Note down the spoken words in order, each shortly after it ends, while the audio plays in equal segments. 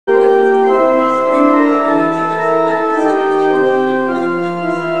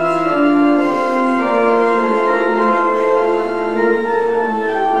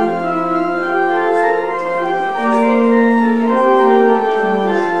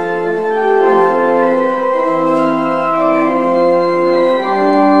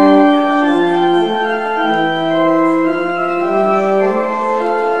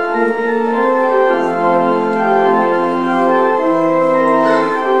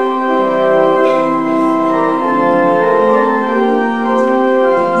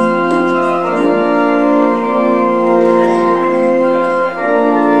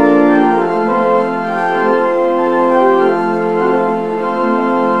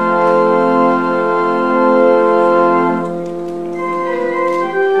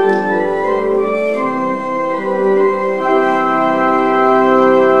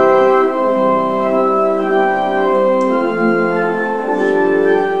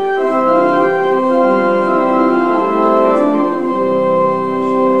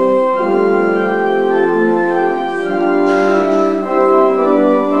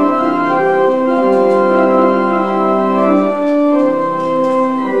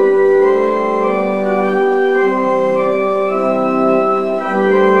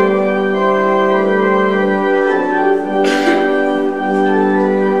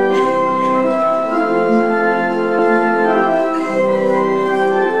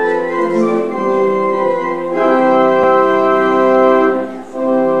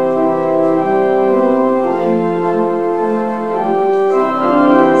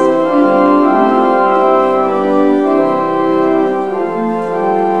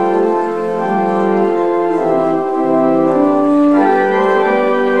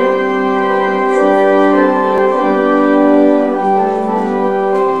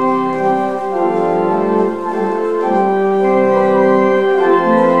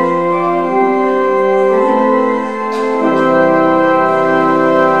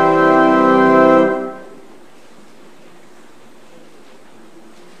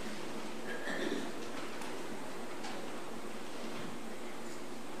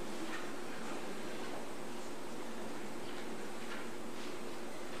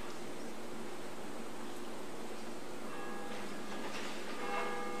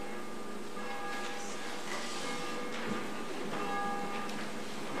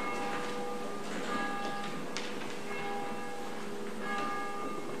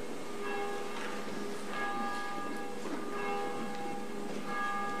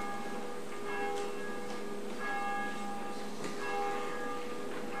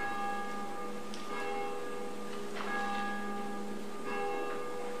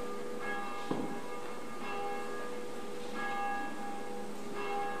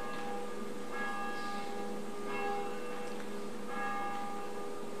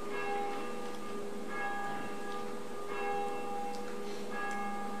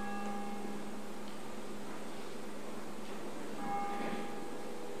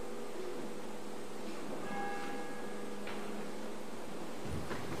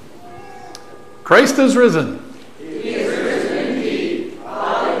Christ is risen. He is risen indeed.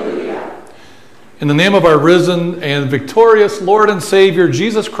 Hallelujah. In the name of our risen and victorious Lord and Savior,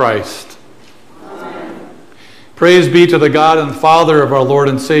 Jesus Christ. Amen. Praise be to the God and Father of our Lord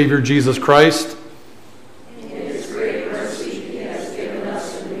and Savior, Jesus Christ. In His great mercy, He has given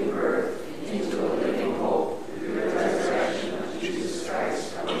us a new birth into a living hope through the resurrection of Jesus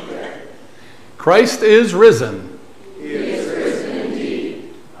Christ from the dead. Christ is risen. He is risen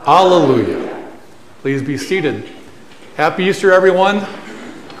indeed. Hallelujah. Please be seated. Happy Easter, everyone.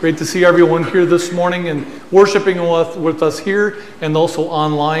 Great to see everyone here this morning and worshiping with us here and also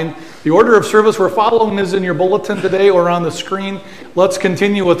online. The order of service we're following is in your bulletin today or on the screen. Let's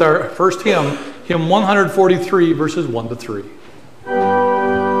continue with our first hymn, hymn 143, verses 1 to 3.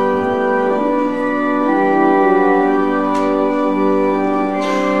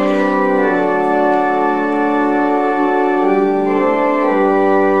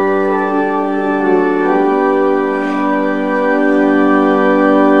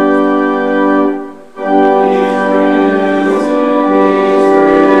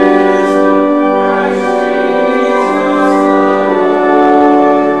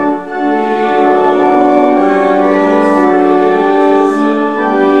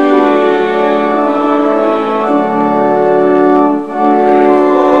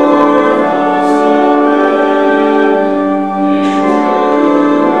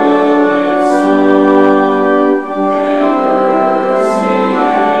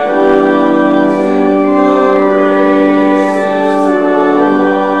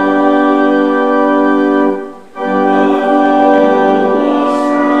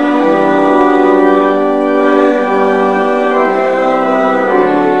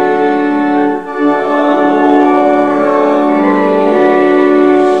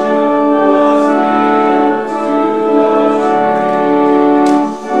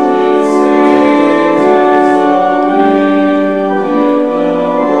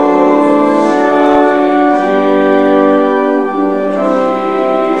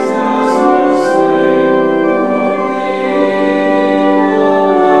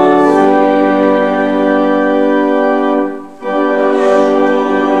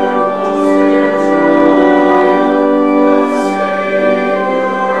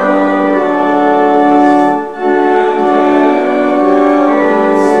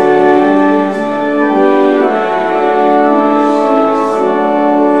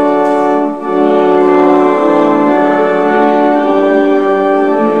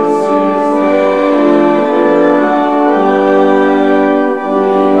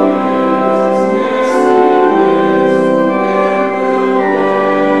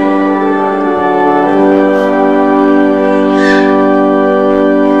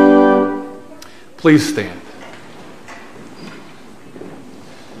 Please stand.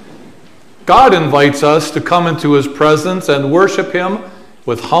 God invites us to come into His presence and worship Him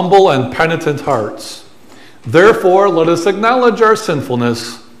with humble and penitent hearts. Therefore, let us acknowledge our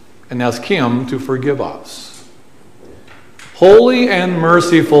sinfulness and ask Him to forgive us. Holy and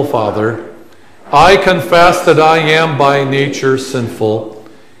merciful Father, I confess that I am by nature sinful,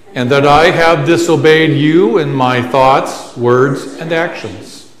 and that I have disobeyed You in my thoughts, words, and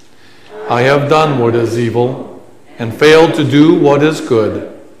actions. I have done what is evil and failed to do what is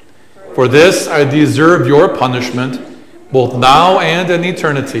good. For this I deserve Your punishment, both now and in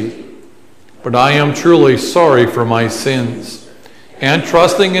eternity. But I am truly sorry for my sins, and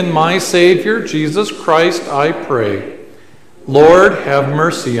trusting in my Savior, Jesus Christ, I pray, Lord, have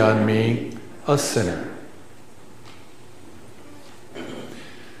mercy on me, a sinner.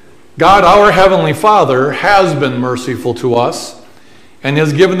 God, our Heavenly Father, has been merciful to us and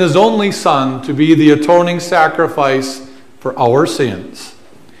has given His only Son to be the atoning sacrifice for our sins.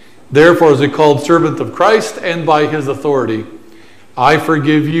 Therefore, as a called servant of Christ and by His authority, I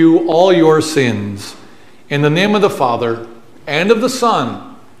forgive you all your sins in the name of the Father, and of the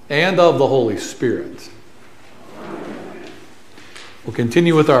Son, and of the Holy Spirit. We'll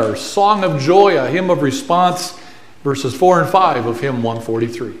continue with our Song of Joy, a hymn of response, verses 4 and 5 of hymn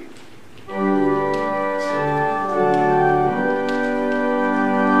 143. Amen.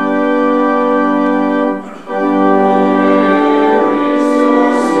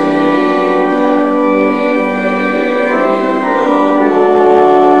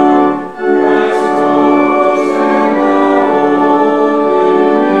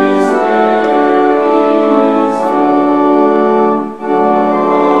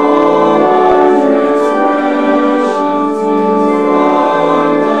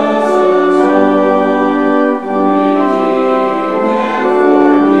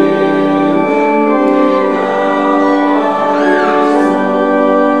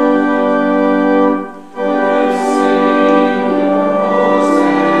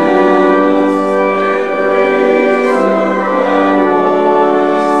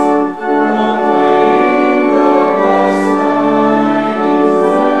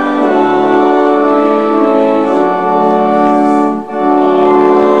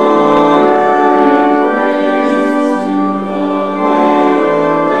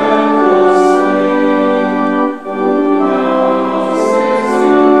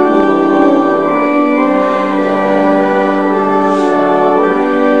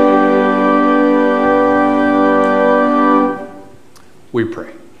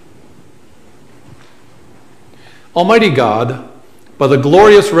 Almighty God, by the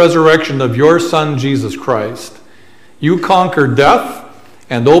glorious resurrection of your Son, Jesus Christ, you conquered death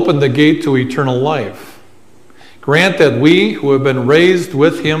and opened the gate to eternal life. Grant that we, who have been raised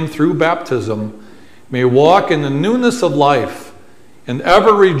with him through baptism, may walk in the newness of life and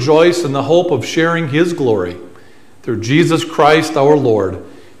ever rejoice in the hope of sharing his glory. Through Jesus Christ our Lord,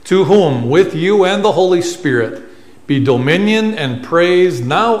 to whom, with you and the Holy Spirit, be dominion and praise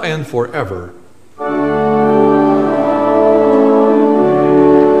now and forever.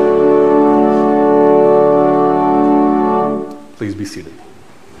 Please be seated.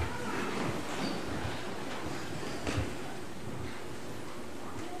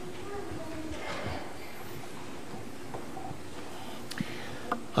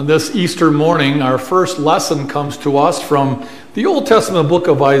 On this Easter morning, our first lesson comes to us from the Old Testament book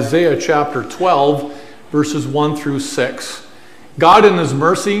of Isaiah, chapter 12, verses 1 through 6. God, in his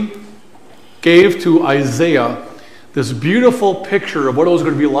mercy, gave to Isaiah this beautiful picture of what it was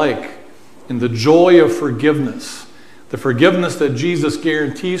going to be like in the joy of forgiveness, the forgiveness that Jesus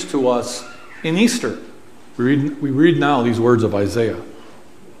guarantees to us in Easter. We read now these words of Isaiah.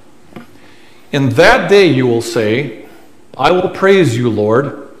 In that day you will say, I will praise you,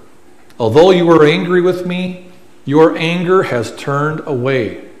 Lord. Although you were angry with me, your anger has turned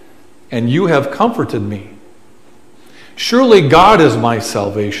away, and you have comforted me. Surely God is my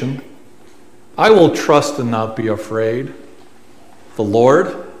salvation. I will trust and not be afraid. The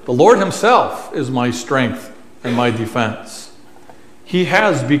Lord himself is my strength and my defense. He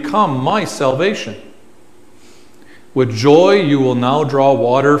has become my salvation. With joy you will now draw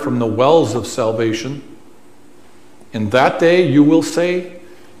water from the wells of salvation. In that day you will say,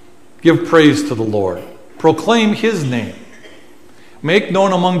 give praise to the Lord. Proclaim his name. Make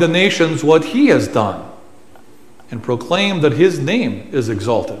known among the nations what he has done, and proclaim that his name is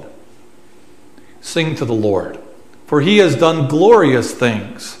exalted. Sing to the Lord, for he has done glorious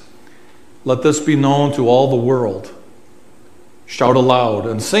things. Let this be known to all the world. Shout aloud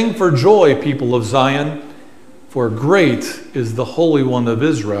and sing for joy, people of Zion, for great is the Holy One of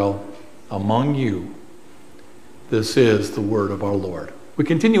Israel among you. This is the word of our Lord. We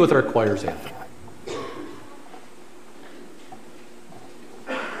continue with our choir's anthem.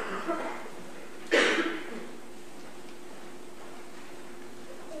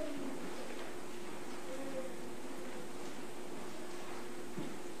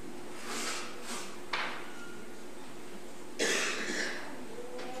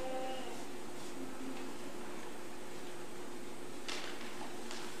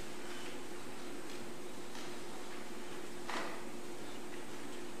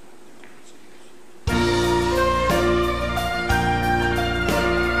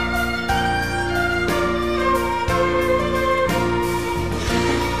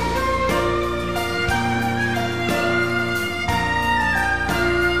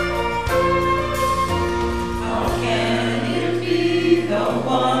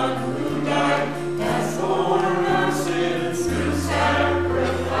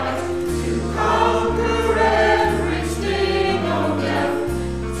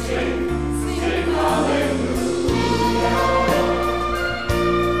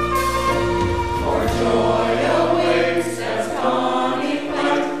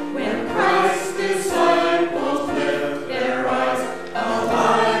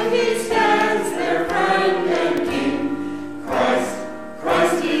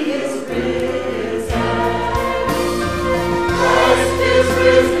 He is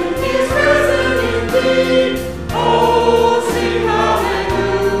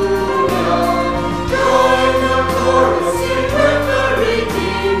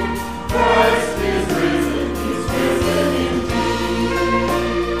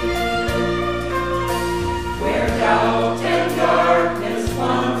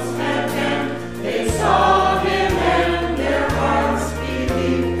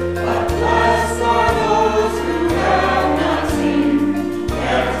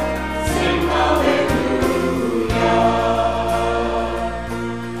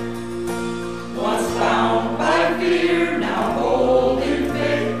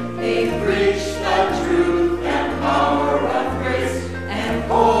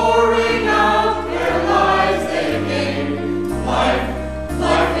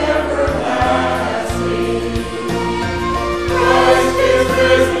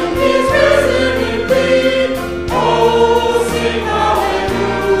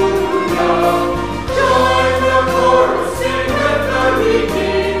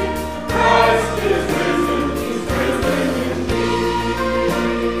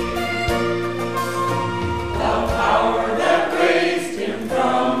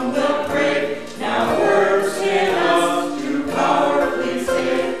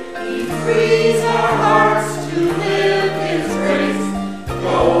frees our hearts to live His grace.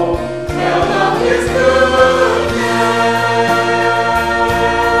 Go, tell of His goodness.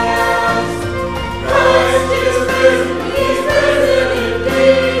 Christ is risen, He's risen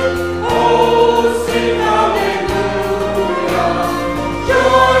indeed. Oh, sing hallelujah.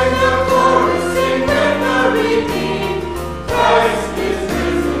 Join the chorus, sing with the redeemed. Christ is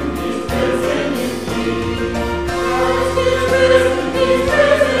risen, He's risen indeed. Christ is risen, He's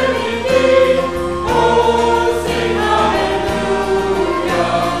risen indeed. Oh, sing hallelujah.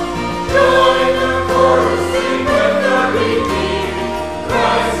 Join the chorus, sing with the redeemed.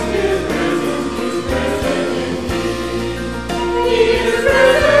 Christ is risen, He's risen indeed. He is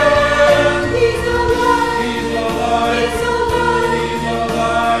risen, He's alive, He's alive, He's alive, He's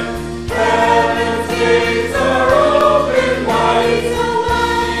alive. Heaven's gates are open wide. He's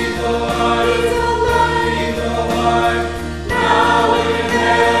alive, He's alive, He's alive, He's alive. Now in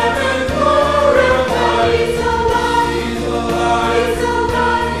heaven glorified. He's alive, He's alive, He's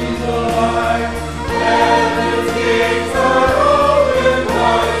alive, He's alive. Heaven's gates are open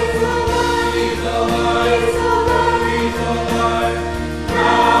wide. He's alive, He's alive, He's alive, He's alive.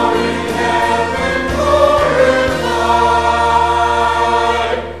 Now in heaven glorified.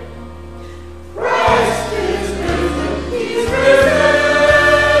 Christ is risen, He's risen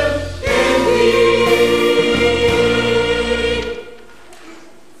indeed.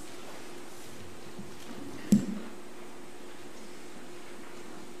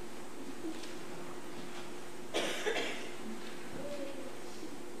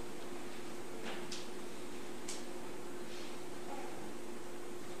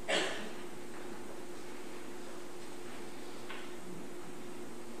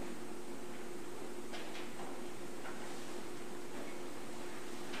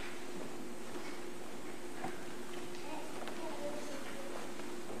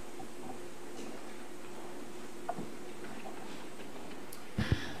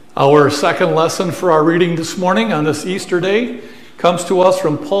 Our second lesson for our reading this morning on this Easter day comes to us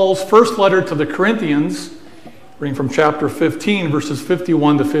from Paul's first letter to the Corinthians, reading from chapter 15, verses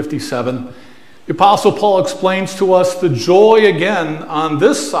 51 to 57. The Apostle Paul explains to us the joy again on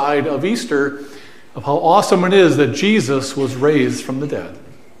this side of Easter of how awesome it is that Jesus was raised from the dead.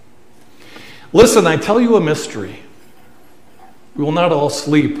 Listen, I tell you a mystery. We will not all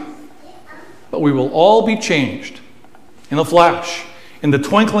sleep, but we will all be changed in a flash, in the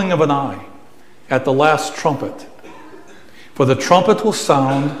twinkling of an eye, at the last trumpet. For the trumpet will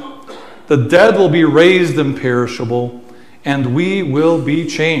sound, the dead will be raised imperishable, and we will be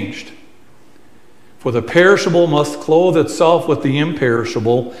changed. For the perishable must clothe itself with the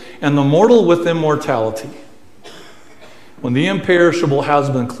imperishable, and the mortal with immortality. When the imperishable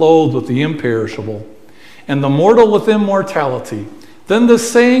has been clothed with the imperishable, and the mortal with immortality, then the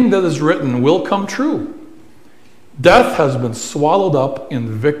saying that is written will come true. Death has been swallowed up in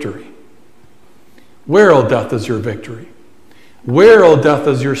victory. Where, O death, is your victory? Where, O death,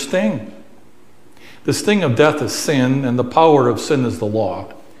 is your sting? The sting of death is sin, and the power of sin is the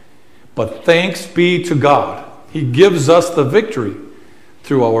law. But thanks be to God, He gives us the victory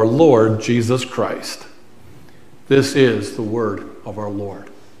through our Lord Jesus Christ. This is the word of our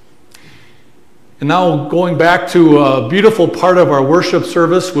Lord. And now going back to a beautiful part of our worship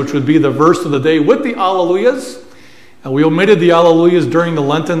service, which would be the verse of the day with the Alleluias. We omitted the Alleluias during the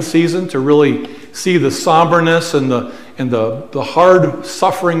Lenten season to really see the somberness and the hard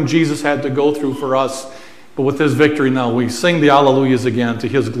suffering Jesus had to go through for us. But with His victory now, we sing the Alleluias again to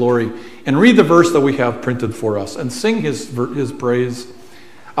His glory and read the verse that we have printed for us and sing His praise.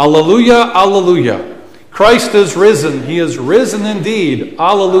 Alleluia, alleluia. Christ is risen. He is risen indeed.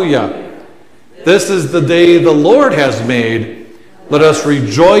 Alleluia. This is the day the Lord has made. Let us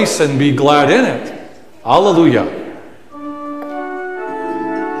rejoice and be glad in it. Alleluia.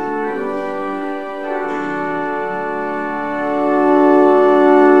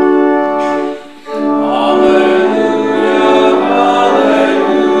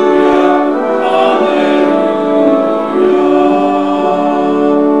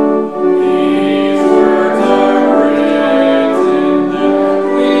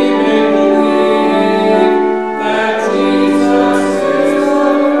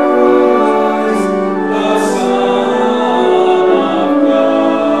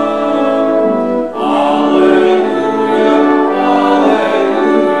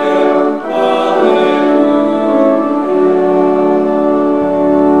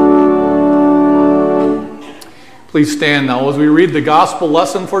 Please stand now as we read the gospel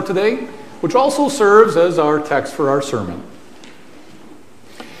lesson for today, which also serves as our text for our sermon.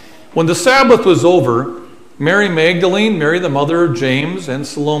 When the Sabbath was over, Mary Magdalene, Mary the mother of James, and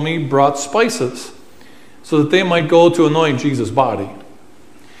Salome brought spices so that they might go to anoint Jesus' body.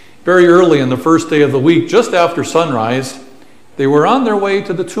 Very early in the first day of the week, just after sunrise, they were on their way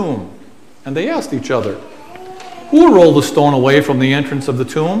to the tomb, and they asked each other, "Who will roll the stone away from the entrance of the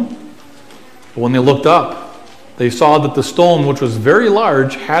tomb?" But when they looked up, they saw that the stone, which was very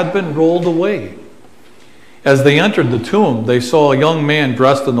large, had been rolled away. As they entered the tomb, they saw a young man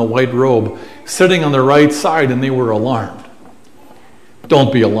dressed in a white robe sitting on the right side, and they were alarmed.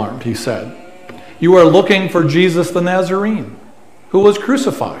 "Don't be alarmed," he said. "You are looking for Jesus the Nazarene, who was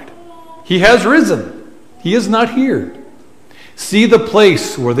crucified. He has risen. He is not here. See the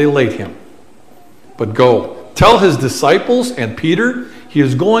place where they laid him. But go, tell his disciples and Peter, he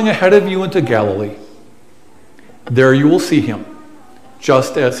is going ahead of you into Galilee. There you will see him,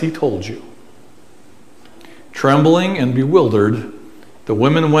 just as he told you." Trembling and bewildered, the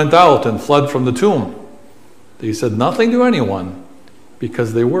women went out and fled from the tomb. They said nothing to anyone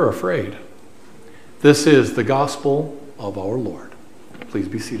because they were afraid. This is the gospel of our Lord. Please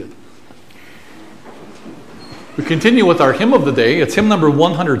be seated. We continue with our hymn of the day. It's hymn number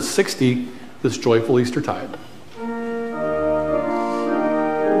 160, this joyful Eastertide.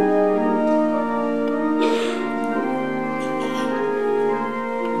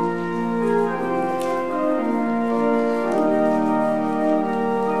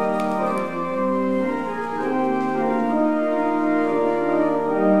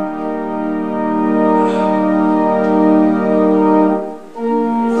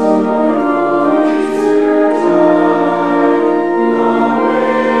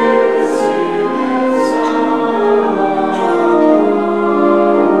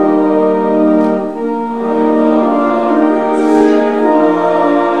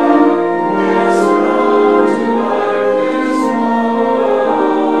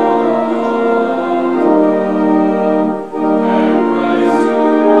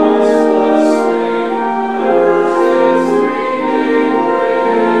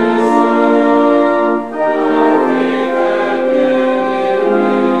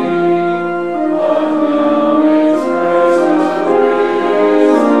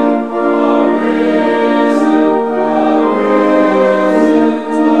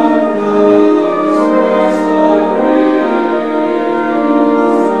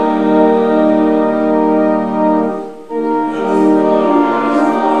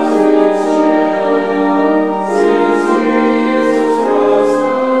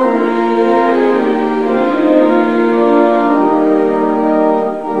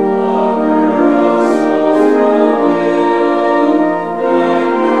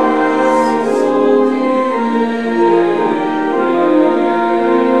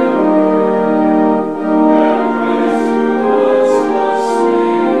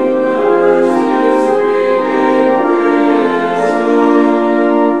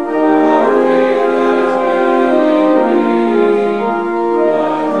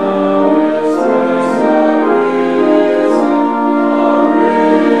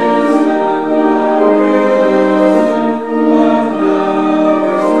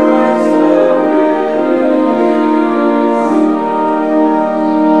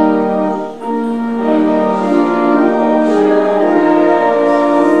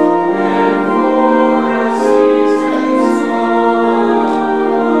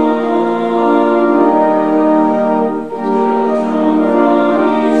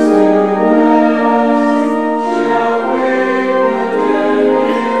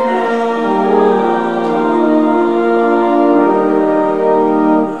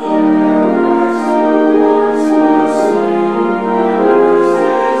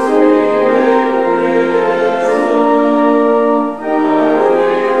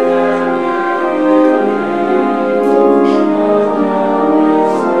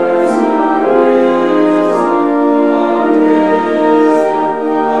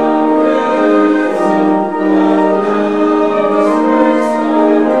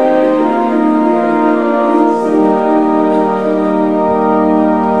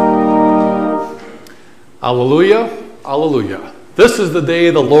 Alleluia, alleluia. This is the day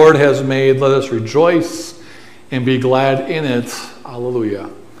the Lord has made. Let us rejoice and be glad in it. Alleluia.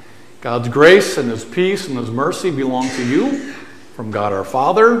 God's grace and his peace and his mercy belong to you from God our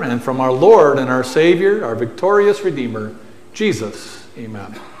Father and from our Lord and our Savior, our victorious Redeemer, Jesus.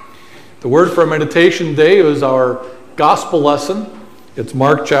 Amen. The word for our meditation today is our gospel lesson. It's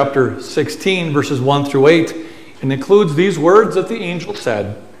Mark chapter 16, verses 1 through 8, and includes these words that the angel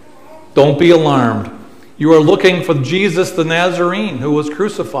said. Don't be alarmed. You are looking for Jesus the Nazarene who was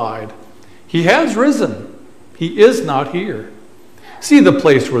crucified. He has risen. He is not here. See the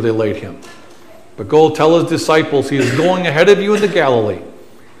place where they laid him. But go tell his disciples he is going ahead of you into Galilee.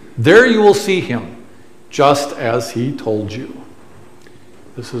 There you will see him, just as he told you."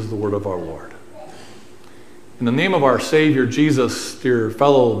 This is the word of our Lord. In the name of our Savior Jesus, dear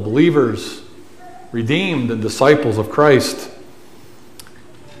fellow believers, redeemed and disciples of Christ,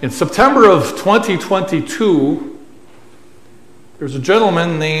 in September of 2022, there's a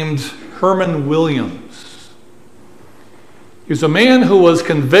gentleman named Herman Williams. He was a man who was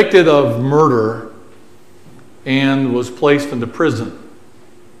convicted of murder and was placed into prison.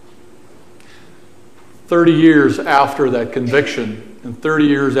 30 years after that conviction, and 30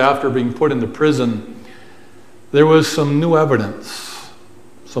 years after being put into prison, there was some new evidence,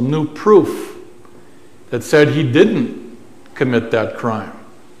 some new proof that said he didn't commit that crime.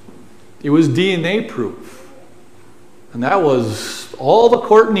 It was DNA proof. And that was all the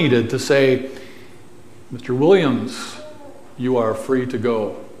court needed to say, "Mr. Williams, you are free to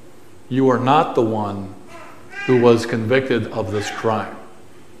go. You are not the one who was convicted of this crime.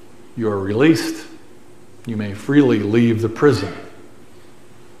 You are released. You may freely leave the prison."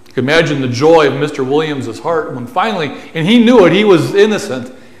 You can imagine the joy of Mr. Williams' heart when finally, and he knew it, he was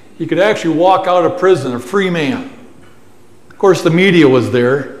innocent, he could actually walk out of prison a free man. Of course, the media was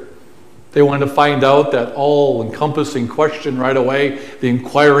there. They wanted to find out that all-encompassing question right away. The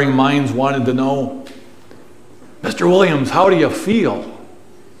inquiring minds wanted to know, "Mr. Williams, how do you feel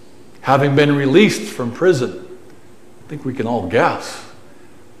having been released from prison?" I think we can all guess.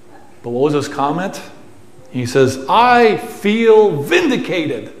 But what was his comment? He says, "I feel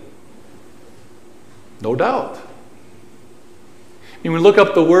vindicated." No doubt. When we look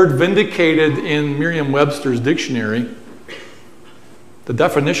up the word vindicated in Merriam-Webster's dictionary, the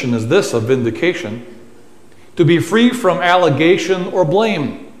definition is this of vindication: to be free from allegation or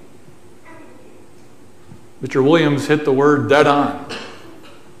blame. Mr. Williams hit the word dead on.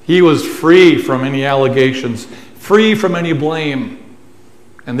 He was free from any allegations, free from any blame.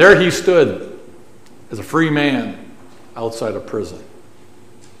 And there he stood as a free man outside of prison.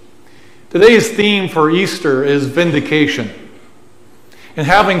 Today's theme for Easter is vindication. And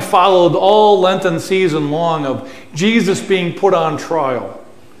having followed all Lenten season long of Jesus being put on trial,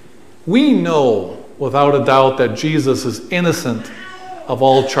 we know without a doubt that Jesus is innocent of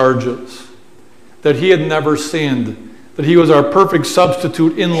all charges, that he had never sinned, that he was our perfect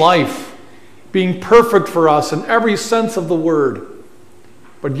substitute in life, being perfect for us in every sense of the word.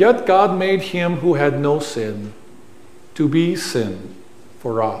 But yet God made him who had no sin to be sin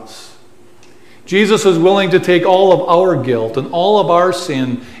for us. Jesus is willing to take all of our guilt and all of our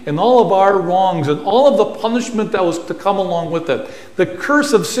sin and all of our wrongs and all of the punishment that was to come along with it, the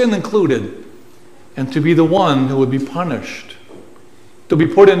curse of sin included, and to be the one who would be punished, to be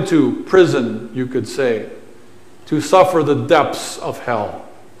put into prison, you could say, to suffer the depths of hell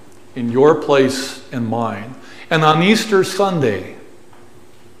in your place and mine. And on Easter Sunday,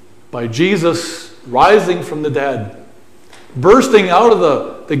 by Jesus rising from the dead, bursting out of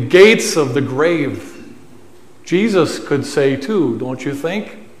the gates of the grave, Jesus could say too, don't you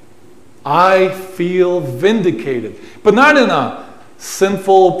think? "I feel vindicated." But not in a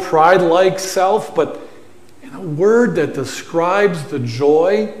sinful, pride-like self, but in a word that describes the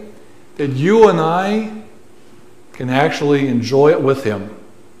joy that you and I can actually enjoy it with him.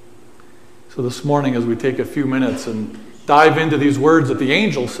 So this morning, as we take a few minutes and dive into these words that the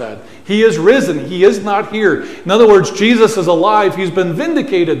angel said, he is risen, he is not here. In other words, Jesus is alive, he's been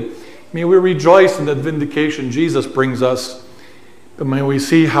vindicated. May we rejoice in that vindication Jesus brings us, but may we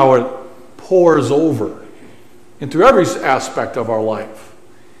see how it pours over into every aspect of our life,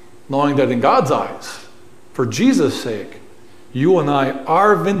 knowing that in God's eyes, for Jesus' sake, you and I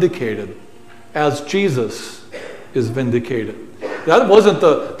are vindicated as Jesus is vindicated. That wasn't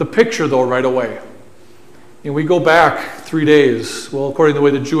the picture, though, right away. And we go back 3 days, well, according to the way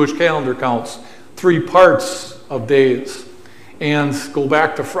the Jewish calendar counts, 3 parts of days, and go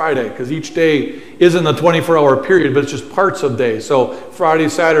back to Friday, because each day isn't a 24-hour period, but it's just parts of days. So Friday,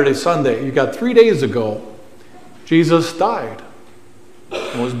 Saturday, Sunday, you got 3 days ago, Jesus died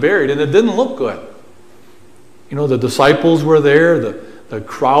and was buried, and it didn't look good. You know, the disciples were there, the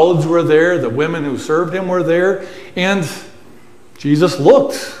crowds were there, the women who served him were there, and Jesus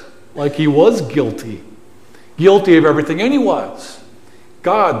looked like he was guilty of everything, and he was.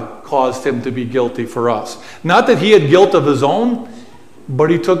 God caused him to be guilty for us. Not that he had guilt of his own, but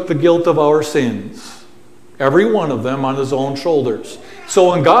he took the guilt of our sins, every one of them on his own shoulders.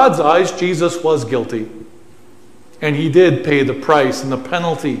 So in God's eyes, Jesus was guilty, and he did pay the price and the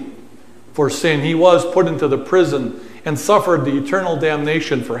penalty for sin. He was put into the prison and suffered the eternal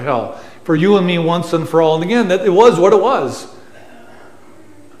damnation for hell, for you and me once and for all. And again, that it was what it was.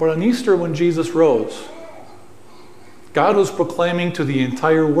 But on Easter, when Jesus rose, God was proclaiming to the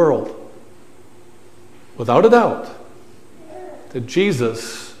entire world, without a doubt, that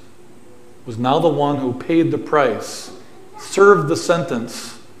Jesus was now the one who paid the price, served the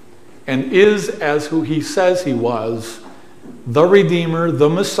sentence, and is as who he says he was, the Redeemer, the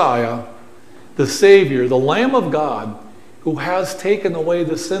Messiah, the Savior, the Lamb of God, who has taken away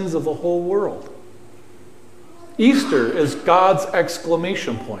the sins of the whole world. Easter is God's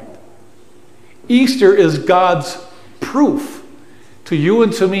exclamation point. Easter is God's proof to you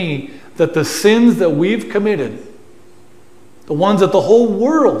and to me that the sins that we've committed, the ones that the whole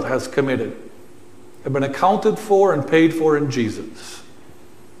world has committed, have been accounted for and paid for in Jesus.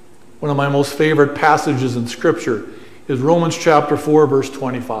 One of my most favorite passages in Scripture is Romans chapter 4, verse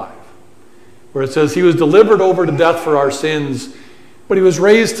 25, where it says, he was delivered over to death for our sins, but he was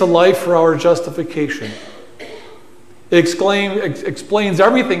raised to life for our justification. It explains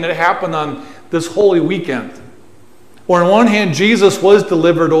everything that happened on this holy weekend. Where on one hand, Jesus was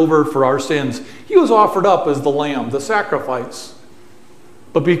delivered over for our sins. He was offered up as the lamb, the sacrifice.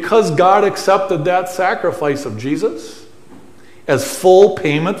 But because God accepted that sacrifice of Jesus as full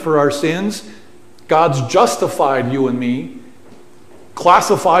payment for our sins, God's justified you and me,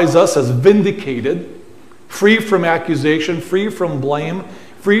 classifies us as vindicated, free from accusation, free from blame,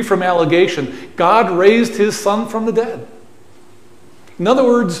 free from allegation. God raised his Son from the dead. In other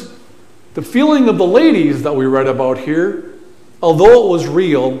words, the feeling of the ladies that we read about here, although it was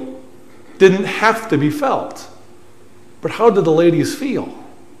real, didn't have to be felt. But how did the ladies feel?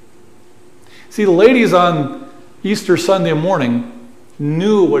 See, the ladies on Easter Sunday morning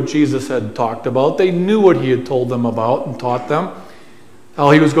knew what Jesus had talked about. They knew what he had told them about and taught them, how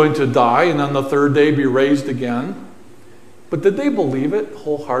he was going to die and on the third day be raised again. But did they believe it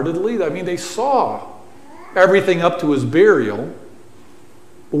wholeheartedly? I mean, they saw everything up to his burial.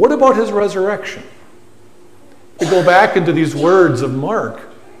 But what about his resurrection? To go back into these words of Mark,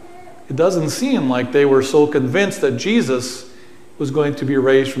 it doesn't seem like they were so convinced that Jesus was going to be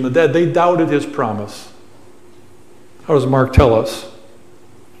raised from the dead. They doubted his promise. How does Mark tell us?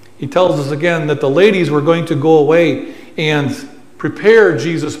 He tells us again that the ladies were going to go away and prepare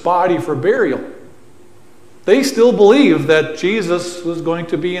Jesus' body for burial. They still believed that Jesus was going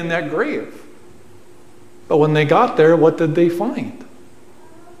to be in that grave. But when they got there, what did they find?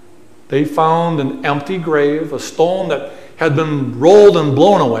 They found an empty grave, a stone that had been rolled and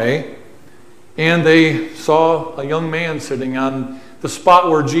blown away, and they saw a young man sitting on the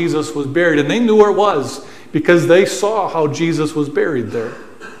spot where Jesus was buried. And they knew where it was because they saw how Jesus was buried there.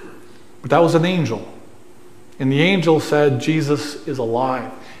 But that was an angel. And the angel said, Jesus is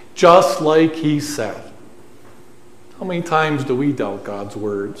alive, just like he said. How many times do we doubt God's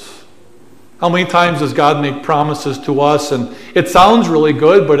words? How many times does God make promises to us and it sounds really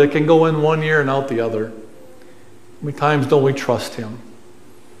good, but it can go in one ear and out the other? How many times don't we trust him?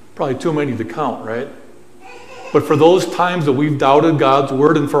 Probably too many to count, right? But for those times that we've doubted God's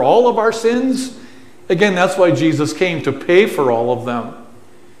word and for all of our sins, again, that's why Jesus came, to pay for all of them,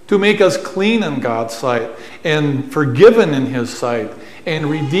 to make us clean in God's sight and forgiven in his sight and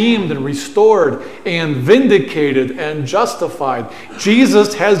redeemed and restored and vindicated and justified.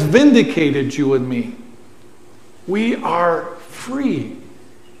 Jesus has vindicated you and me. We are free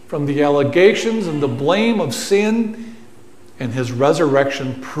from the allegations and the blame of sin, and his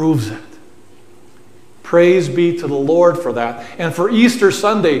resurrection proves it. Praise be to the Lord for that. And for Easter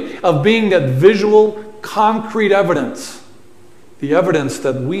Sunday, of being that visual, concrete evidence, the evidence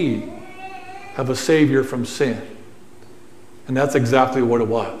that we have a Savior from sin. And that's exactly what it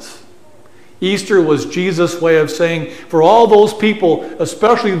was. Easter was Jesus' way of saying, for all those people,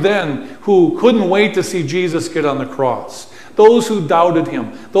 especially then, who couldn't wait to see Jesus get on the cross, those who doubted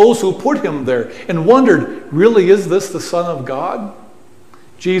him, those who put him there and wondered, really, is this the Son of God?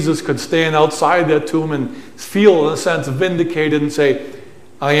 Jesus could stand outside that tomb and feel, in a sense, vindicated and say,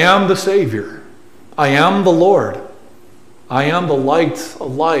 I am the Savior. I am the Lord. I am the light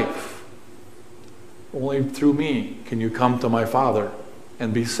of life. Only through me can you come to my Father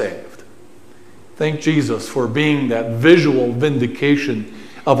and be saved. Thank Jesus for being that visual vindication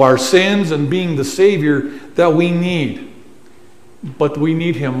of our sins and being the Savior that we need. But we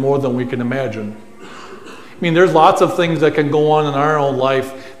need him more than we can imagine. I mean, there's lots of things that can go on in our own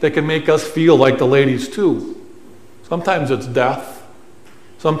life that can make us feel like the ladies too. Sometimes it's death.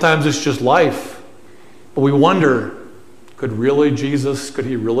 Sometimes it's just life. But we wonder, could he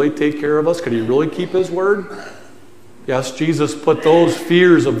really take care of us? Could he really keep his word? Yes, Jesus put those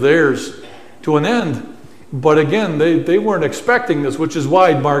fears of theirs to an end. But again, they weren't expecting this, which is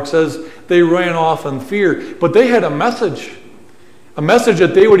why Mark says they ran off in fear. But they had a message. A message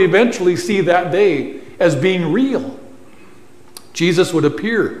that they would eventually see that day as being real. Jesus would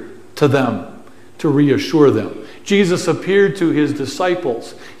appear to them to reassure them. Jesus appeared to his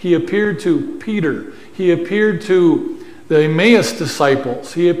disciples. He appeared to Peter. He appeared to the Emmaus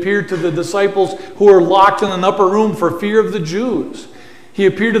disciples. He appeared to the disciples who were locked in an upper room for fear of the Jews. He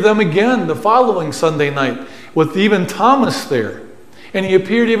appeared to them again the following Sunday night with even Thomas there. And he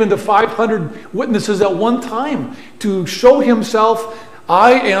appeared even to 500 witnesses at one time to show himself,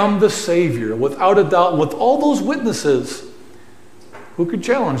 I am the Savior, without a doubt. With all those witnesses, who could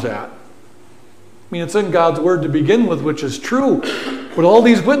challenge that? I mean, it's in God's Word to begin with, which is true. But all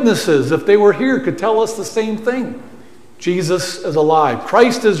these witnesses, if they were here, could tell us the same thing. Jesus is alive.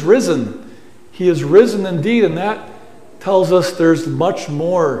 Christ is risen. He is risen indeed, and that tells us there's much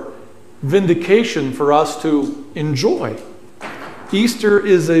more vindication for us to enjoy. Easter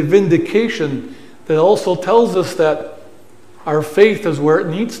is a vindication that also tells us that our faith is where it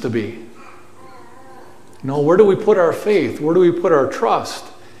needs to be. You know, where do we put our faith? Where do we put our trust?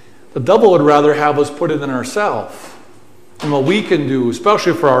 The devil would rather have us put it in ourselves and what we can do,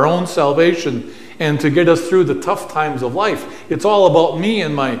 especially for our own salvation and to get us through the tough times of life. It's all about me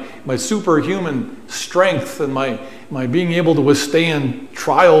and my superhuman strength and my being able to withstand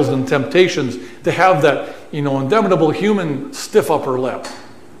trials and temptations, to have that, indomitable human stiff upper lip.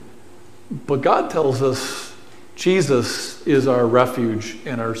 But God tells us Jesus is our refuge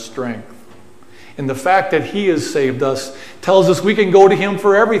and our strength. And the fact that he has saved us tells us we can go to him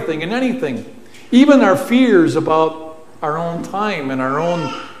for everything and anything. Even our fears about our own time and our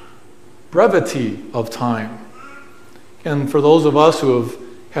own brevity of time. And for those of us who have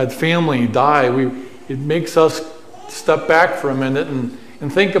had family die, it makes us step back for a minute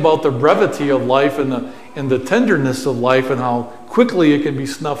and think about the brevity of life and the tenderness of life and how quickly it can be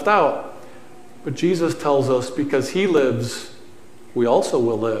snuffed out. But Jesus tells us because he lives, we also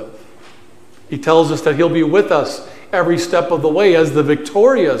will live. He tells us that he'll be with us every step of the way as the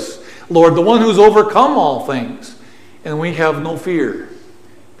victorious Lord, the one who's overcome all things. And we have no fear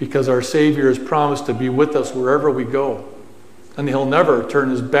because our Savior has promised to be with us wherever we go. And he'll never turn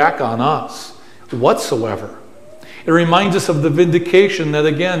his back on us whatsoever. It reminds us of the vindication that,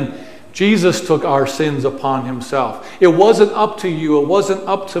 again, Jesus took our sins upon himself. It wasn't up to you. It wasn't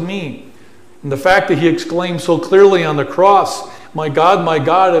up to me. And the fact that he exclaimed so clearly on the cross, my God,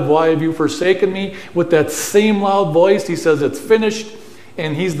 why have you forsaken me? With that same loud voice, he says it's finished.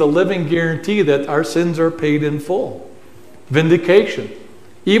 And he's the living guarantee that our sins are paid in full. Vindication.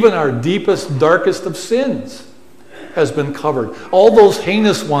 Even our deepest, darkest of sins has been covered. All those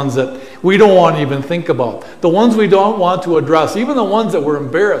heinous ones that we don't want to even think about. The ones we don't want to address. Even the ones that we're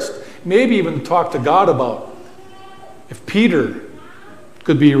embarrassed. Maybe even talk to God about. If Peter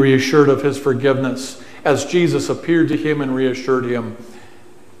could be reassured of his forgiveness as Jesus appeared to him and reassured him,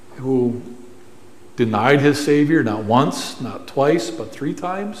 who denied his Savior not once, not twice, but 3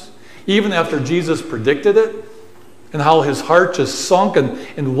 times, even after Jesus predicted it, and how his heart just sunk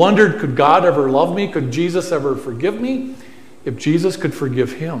and wondered, could God ever love me? Could Jesus ever forgive me? If Jesus could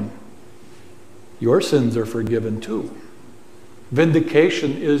forgive him, your sins are forgiven too.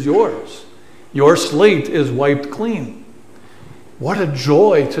 Vindication is yours. Your slate is wiped clean. What a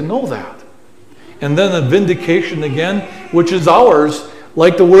joy to know that. And then a vindication again, which is ours,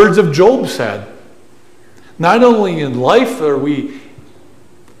 like the words of Job said. Not only in life are we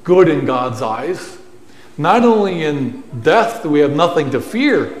good in God's eyes, not only in death do we have nothing to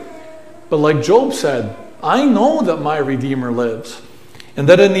fear, but like Job said, I know that my Redeemer lives, and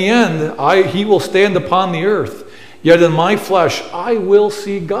that in the end he will stand upon the earth. Yet in my flesh I will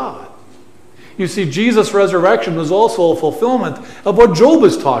see God. You see, Jesus' resurrection was also a fulfillment of what Job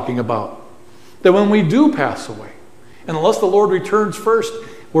is talking about. That when we do pass away, and unless the Lord returns first,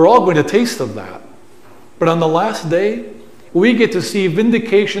 we're all going to taste of that. But on the last day, we get to see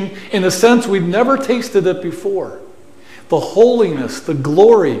vindication in a sense we've never tasted it before. The holiness, the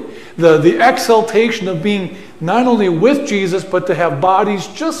glory, the exaltation of being not only with Jesus, but to have bodies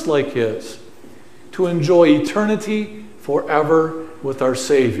just like his. To enjoy eternity forever with our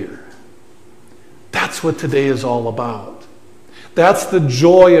Savior. That's what today is all about. That's the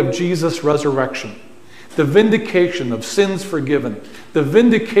joy of Jesus' resurrection. The vindication of sins forgiven. The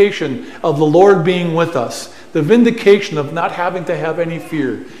vindication of the Lord being with us. The vindication of not having to have any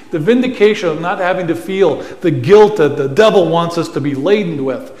fear. The vindication of not having to feel the guilt that the devil wants us to be laden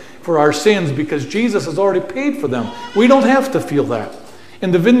with for our sins because Jesus has already paid for them. We don't have to feel that.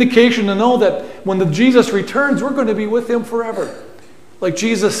 And the vindication to know that when Jesus returns, we're going to be with him forever. Like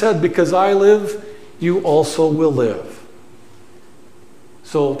Jesus said, because I live, you also will live.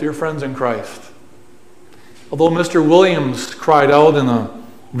 So, dear friends in Christ, Although Mr. Williams cried out in a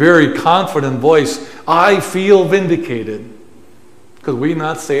very confident voice, "I feel vindicated," could we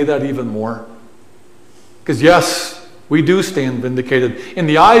not say that even more? Because yes, we do stand vindicated in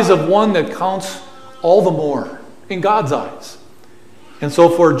the eyes of one that counts all the more, in God's eyes. And so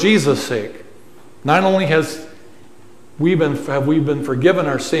for Jesus' sake, not only have we been forgiven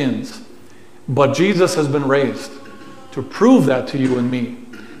our sins, but Jesus has been raised to prove that to you and me,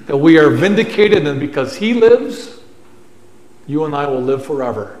 that we are vindicated, and because he lives, you and I will live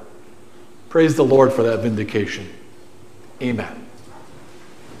forever. Praise the Lord for that vindication. Amen.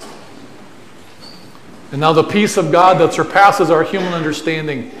 And now the peace of God that surpasses our human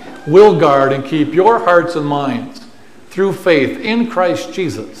understanding will guard and keep your hearts and minds through faith in Christ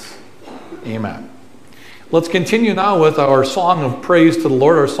Jesus. Amen. Let's continue now with our song of praise to the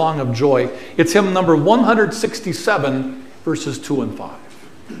Lord, our song of joy. It's hymn number 167, verses 2 and 5.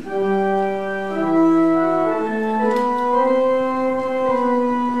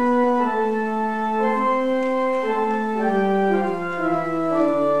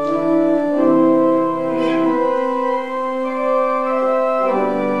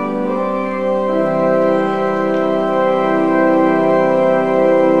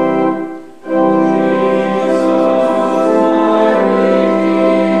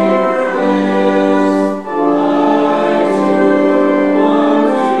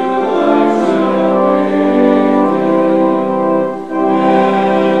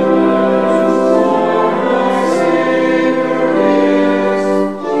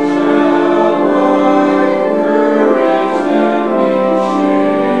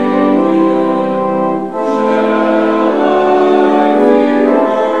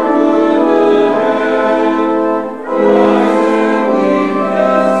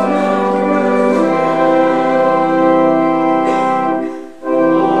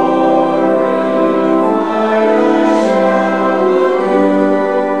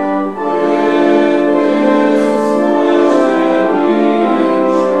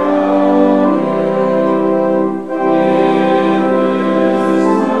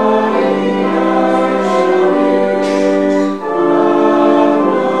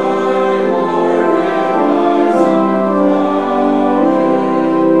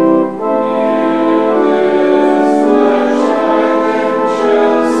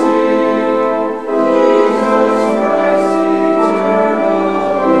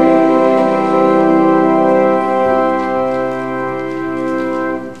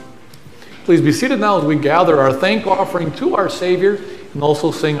 Please be seated now as we gather our thank offering to our Savior and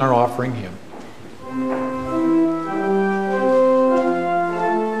also sing our offering hymn.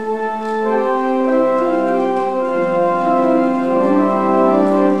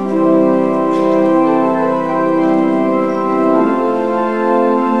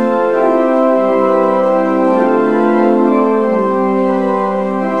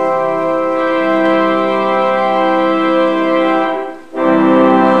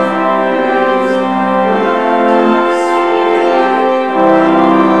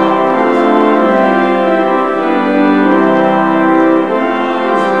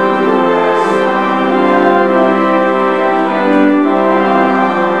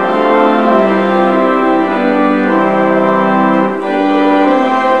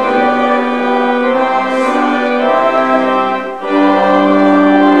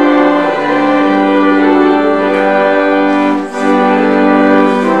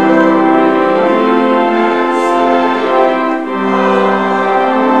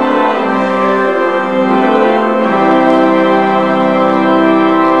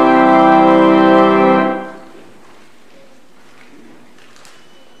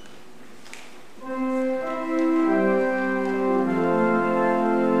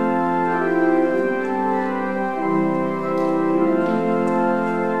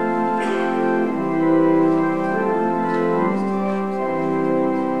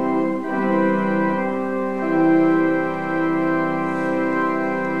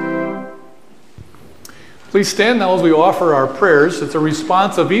 Please stand now as we offer our prayers. It's a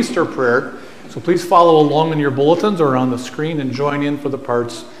responsive Easter prayer, so please follow along in your bulletins or on the screen and join in for the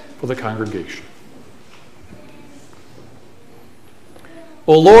parts for the congregation.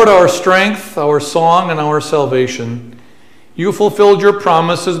 O Lord, our strength, our song, and our salvation, you fulfilled your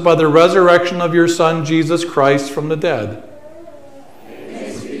promises by the resurrection of your Son, Jesus Christ, from the dead.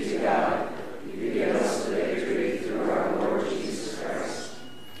 Thanks be to God. You give us the victory through our Lord Jesus Christ.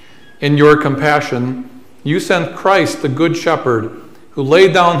 In your compassion, you sent Christ, the Good Shepherd, who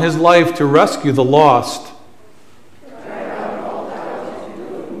laid down his life to rescue the lost. Drive out all doubt and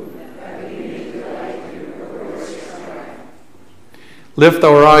gloom, that we may delight in your glorious triumph. Lift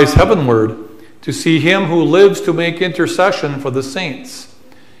our eyes heavenward to see him who lives to make intercession for the saints,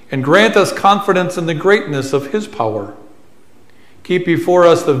 and grant us confidence in the greatness of his power. Keep before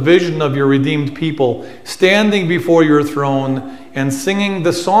us the vision of your redeemed people, standing before your throne and singing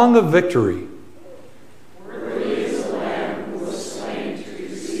the song of victory. Worthy is the Lamb who was slain to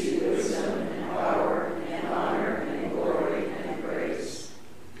receive wisdom and power and honor and glory and praise.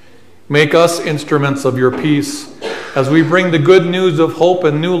 Make us instruments of your peace as we bring the good news of hope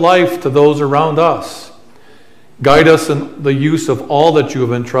and new life to those around us. Guide us in the use of all that you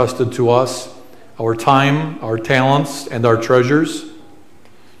have entrusted to us, our time, our talents, and our treasures.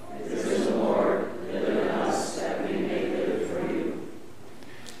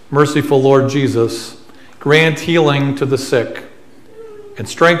 Merciful Lord Jesus, grant healing to the sick and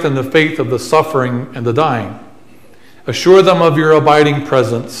strengthen the faith of the suffering and the dying. Assure them of your abiding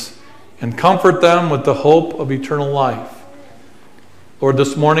presence and comfort them with the hope of eternal life. Lord,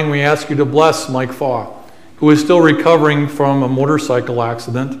 this morning we ask you to bless Mike Faw, who is still recovering from a motorcycle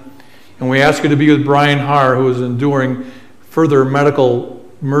accident. And we ask you to be with Brian Haar, who is enduring further medical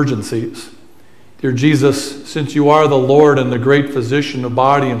emergencies. Dear Jesus, since you are the Lord and the great physician of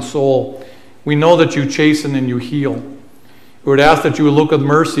body and soul, we know that you chasten and you heal. We would ask that you would look with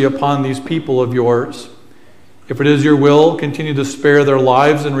mercy upon these people of yours. If it is your will, continue to spare their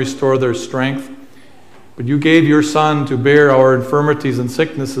lives and restore their strength. But you gave your Son to bear our infirmities and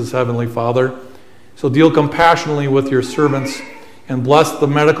sicknesses, Heavenly Father. So deal compassionately with your servants and bless the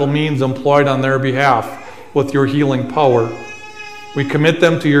medical means employed on their behalf with your healing power. We commit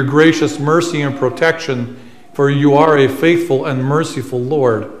them to your gracious mercy and protection, for you are a faithful and merciful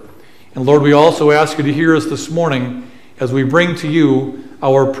Lord. And Lord, we also ask you to hear us this morning as we bring to you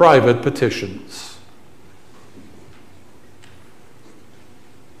our private petitions.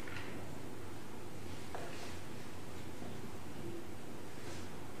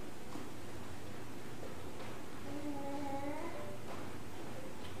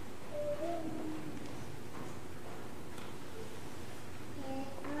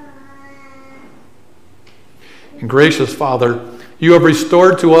 And gracious Father, you have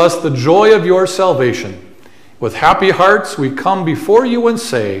restored to us the joy of your salvation. With happy hearts we come before you and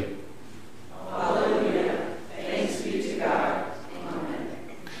say, Hallelujah. Thanks be to God. Amen.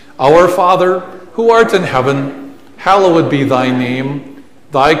 Our Father, who art in heaven, hallowed be thy name.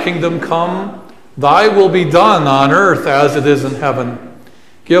 Thy kingdom come, thy will be done on earth as it is in heaven.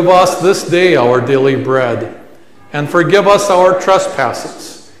 Give us this day our daily bread, and forgive us our trespasses,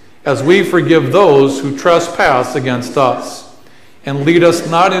 as we forgive those who trespass against us. And lead us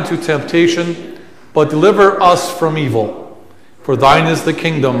not into temptation, but deliver us from evil. For thine is the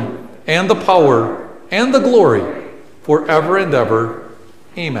kingdom, and the power, and the glory, forever and ever.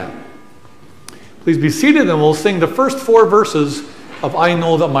 Amen. Please be seated, and we'll sing the first 4 verses of I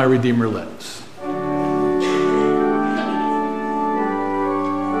Know That My Redeemer Lives.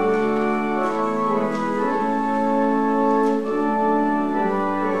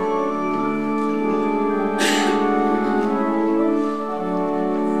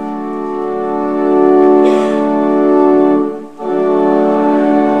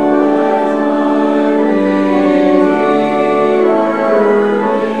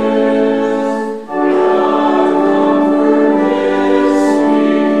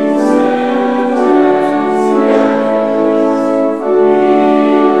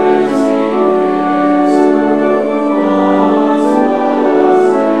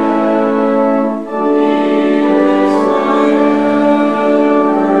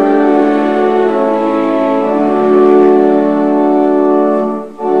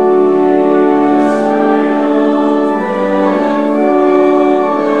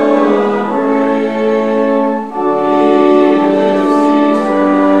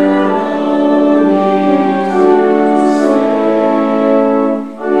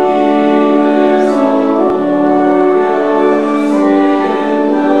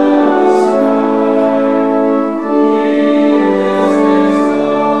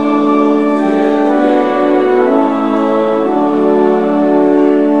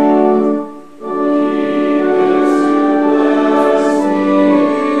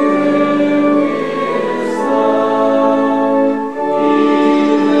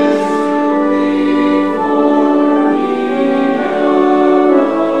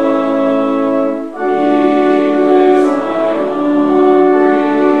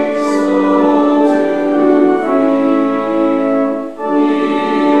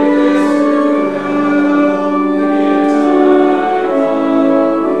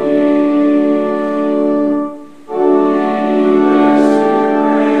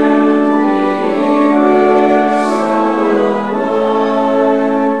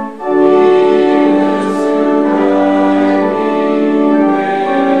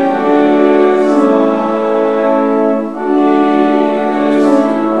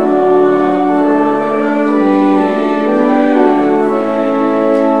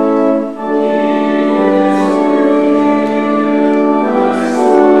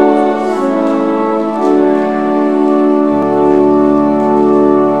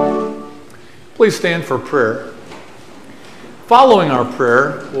 Please stand for prayer. Following our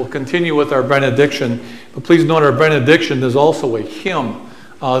prayer, we'll continue with our benediction. But please note our benediction is also a hymn.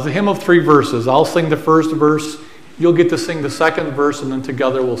 It's a hymn of 3 verses. I'll sing the first verse. You'll get to sing the second verse, and then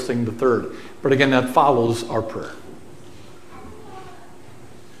together we'll sing the third. But again, that follows our prayer.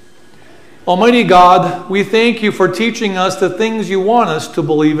 Almighty God, we thank you for teaching us the things you want us to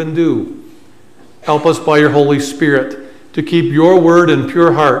believe and do. Help us by your Holy Spirit to keep your word in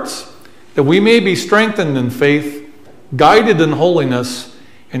pure hearts, that we may be strengthened in faith, guided in holiness,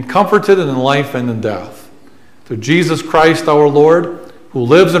 and comforted in life and in death. Through Jesus Christ our Lord, who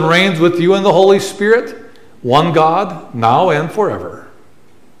lives and reigns with you in the Holy Spirit, one God, now and forever.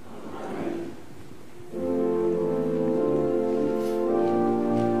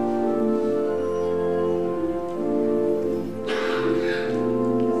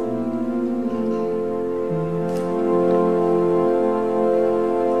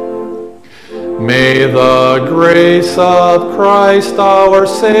 May the grace of Christ our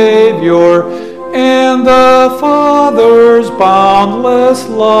Savior and the Father's boundless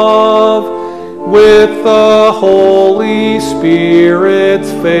love with the Holy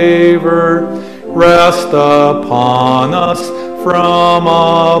Spirit's favor rest upon us from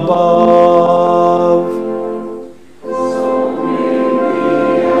above.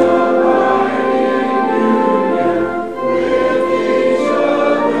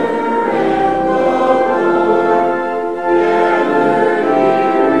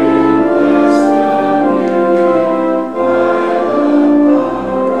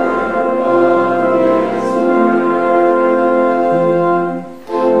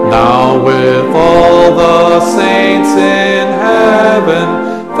 Saints in heaven,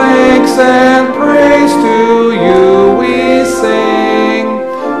 thanks and praise to you we sing.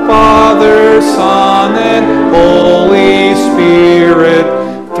 Father, Son, and Holy Spirit,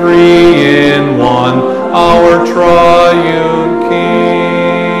 3 in 1, our triune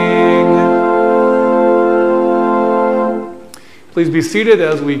King. Please be seated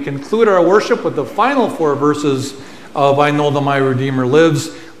as we conclude our worship with the final 4 verses of I Know That My Redeemer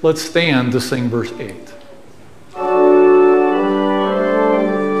Lives. Let's stand to sing verse 8.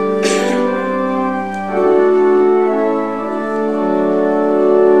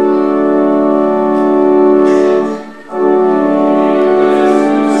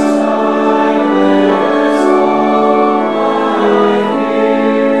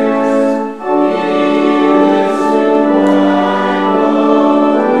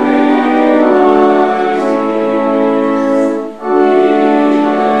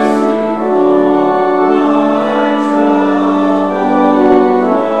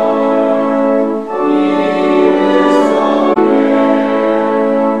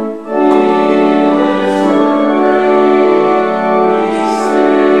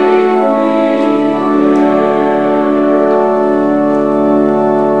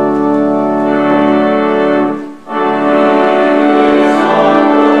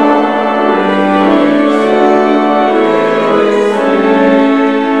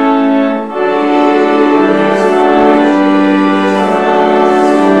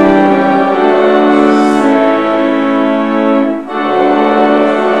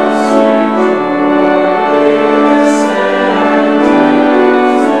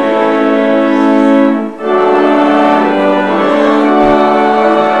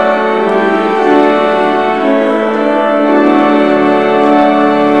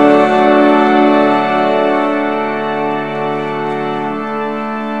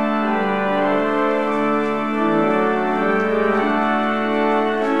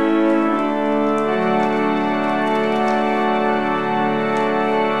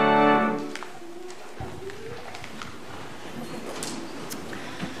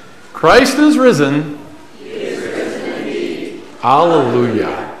 Christ is risen. He is risen indeed.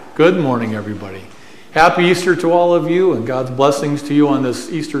 Hallelujah. Good morning, everybody. Happy Easter to all of you, and God's blessings to you on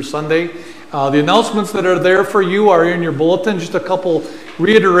this Easter Sunday. The announcements that are there for you are in your bulletin. Just a couple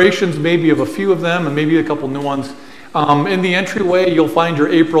reiterations, maybe of a few of them, and maybe a couple new ones. In the entryway, you'll find your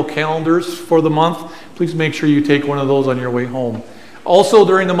April calendars for the month. Please make sure you take one of those on your way home. Also,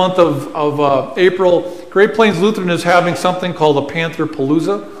 during the month of April, Great Plains Lutheran is having something called a Panther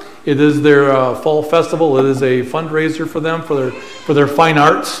Palooza. It is their fall festival. It is a fundraiser for them, for their fine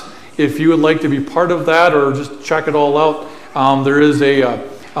arts. If you would like to be part of that or just check it all out, there is a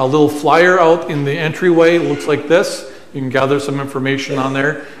little flyer out in the entryway. It looks like this. You can gather some information on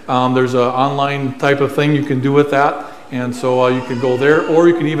there. There's an online type of thing you can do with that. And so you can go there, or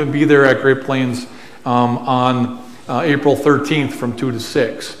you can even be there at Great Plains on April 13th from 2 to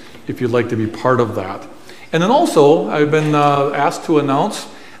 6 if you'd like to be part of that. And then also, I've been asked to announce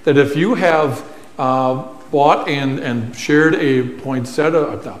that if you have bought and shared a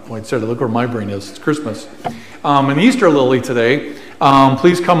poinsettia, look where my brain is, it's Christmas, an Easter lily today,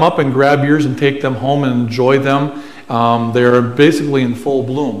 please come up and grab yours and take them home and enjoy them. They're basically in full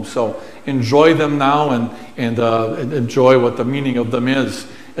bloom, so enjoy them now and enjoy what the meaning of them is.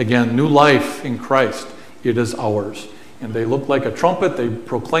 Again, new life in Christ, it is ours. And they look like a trumpet, they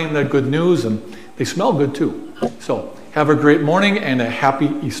proclaim that good news, and they smell good too. So have a great morning and a happy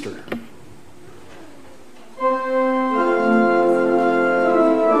Easter.